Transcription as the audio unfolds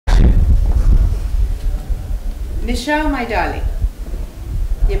Nisha my darling,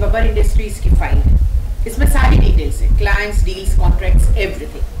 ये बबर industries की file है। इसमें सारी डिटेल्स है, क्लाइंट्स, डील्स, कॉन्ट्रैक्ट्स,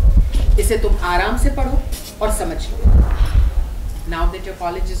 एवरीथिंग। इसे तुम आराम से पढ़ो और समझ लो। Now that your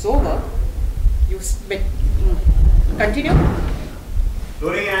college is over, you continue.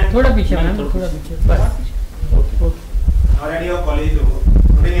 थोड़ा पीछे मैम, थोड़ा पीछे बस। Okay already your college is over.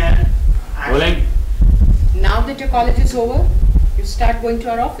 Putting an rolling. Now that your college is over, you start going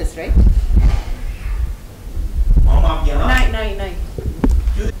to our office, right? Mom, आप यहाँ Nine.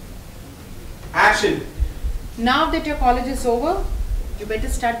 Action. Now that your college is over, you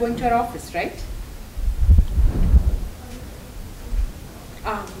better start going to our office, right?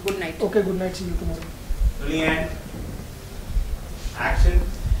 Good night. Okay, good night. See you tomorrow. Rolling and action.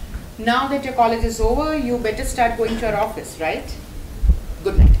 Now that your college is over, you better start going to our office, right?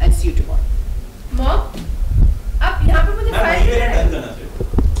 Good night. I'll see you tomorrow. Mom, आप यहाँ पे मुझे file पे turn करना फिर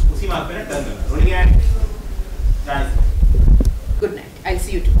उसी mark पे ना टर्न करना। Rolling and Good night. I'll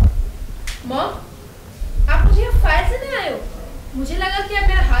see you tomorrow. Mom, आप मुझे यहाँ फाइल से नहीं आए हो। मुझे लगा कि आप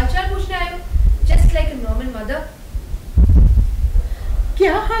मेरा हालचाल पूछने आए हो, just like a normal mother.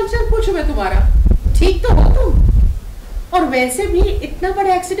 क्या हालचाल पूछूं मैं तुम्हारा? ठीक तो हो तुम? और वैसे भी इतना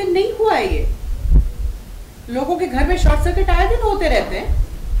बड़ा एक्सीडेंट नहीं हुआ है ये। लोगों के घर में शॉर्ट सर्किट आए दिन होते रहते हैं।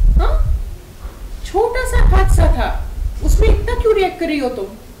 हाँ? छोटा सा हादसा था, उसमें इतना क्यों रिएक्ट कर रही हो तुम?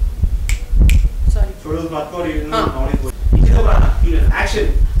 सॉरी। छोड़ो उस बात को। पीछे तो बढ़ाना। एक्शन।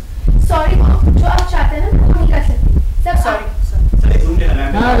 Sorry मॉम, जो आप चाहते हैं ना वो नहीं कर सकती। सब सॉरी। चलिए रूम लेना है।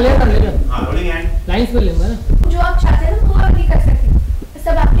 हाँ ले। हाँ रोलिंग एंड लाइंस पे लेंगे ना। जो आप चाहते हैं ना वो आप नहीं कर सकती।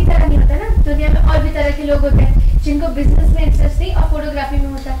 सब आपकी तरह नहीं होता ना, दुनिया में और भी तरह के लोग होते हैं जिनको बिजनेस में इंटरेस्ट नहीं और फोटोग्राफी में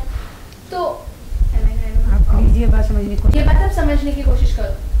होता है। तो आप प्लीज ये बात समझने की ये बात आप समझने की कोशिश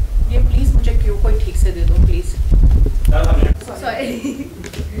करो। ये प्लीज मुझे क्यों कोई ठीक से दे दो प्लीज। सॉरी।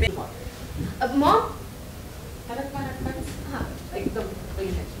 अब मॉम, हाँ एकदम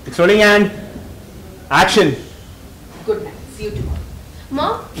It's rolling and action. Good night, C you tomorrow.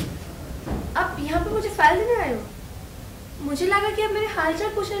 Mom, आप यहाँ पे मुझे फाइल देने आए हो। मुझे लगा कि आप मेरे हालचाल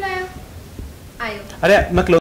पूछने आए हो। अरे मैं